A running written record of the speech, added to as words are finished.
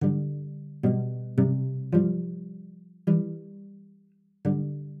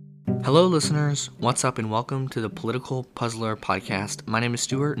Hello listeners, what's up and welcome to the Political Puzzler podcast. My name is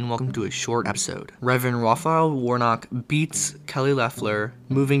Stuart and welcome to a short episode. Reverend Raphael Warnock beats Kelly Loeffler,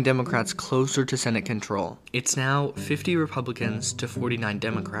 moving Democrats closer to Senate control. It's now 50 Republicans to 49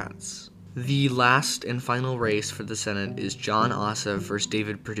 Democrats. The last and final race for the Senate is Jon Ossoff versus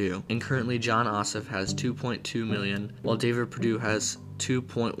David Perdue, and currently Jon Ossoff has 2.2 million, while David Perdue has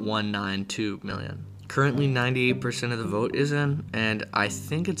 2.192 million. Currently 98% of the vote is in, and I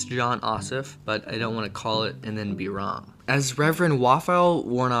think it's Jon Ossoff, but I don't want to call it and then be wrong. As Reverend Raphael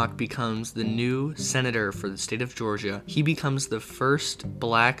Warnock becomes the new senator for the state of Georgia, he becomes the first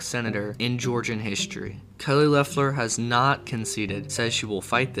black senator in Georgian history. Kelly Loeffler has not conceded, says she will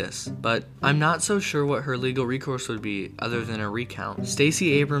fight this, but I'm not so sure what her legal recourse would be other than a recount.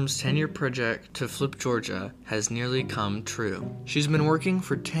 Stacey Abrams' 10-year project to flip Georgia has nearly come true. She's been working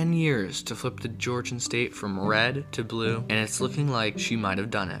for 10 years to flip the Georgian state from red to blue, and it's looking like she might have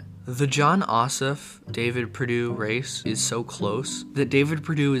done it. The Jon Ossoff-David Perdue race is so close that David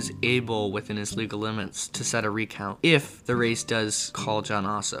Perdue is able, within his legal limits, to set a recount if the race does call Jon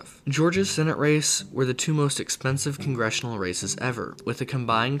Ossoff. Georgia's Senate race were the two most expensive congressional races ever, with a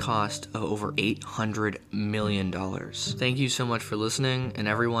combined cost of over $800 million. Thank you so much for listening, and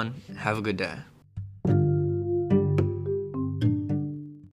everyone, have a good day.